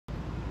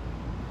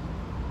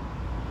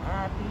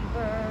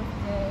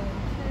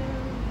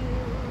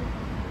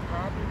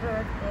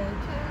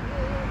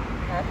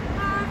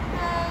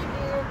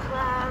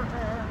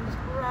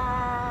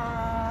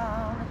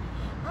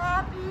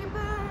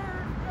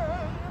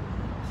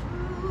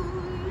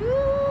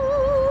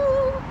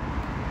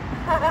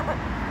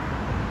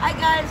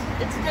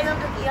It's down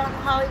Dickey on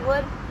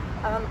Hollywood.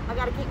 I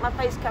got to keep my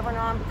face covering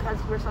on because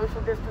we're social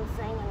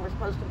distancing and we're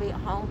supposed to be at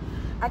home.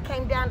 I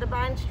came down to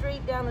Vine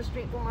Street, down the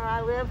street from where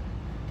I live,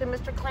 to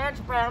Mr. Clarence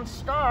Brown's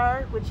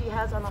star, which he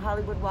has on the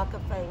Hollywood Walk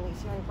of Fame.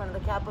 He's here in front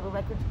of the Capitol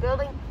Records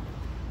building.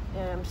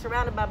 I'm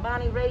surrounded by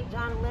Bonnie Raitt,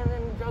 John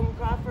Lennon, Joan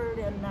Crawford,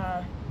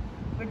 and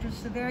we're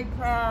just so very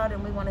proud,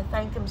 and we want to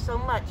thank him so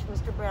much,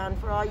 Mr. Brown,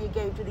 for all you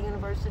gave to the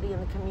university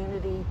and the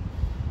community.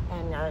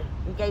 And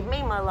you gave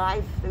me my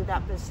life through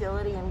that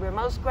facility, and we're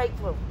most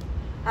grateful.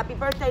 Happy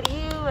birthday to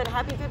you, and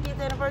happy 50th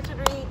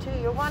anniversary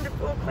to your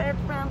wonderful Clarence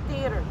Brown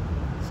Theatre.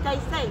 Stay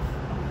safe.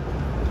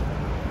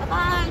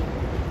 Bye-bye.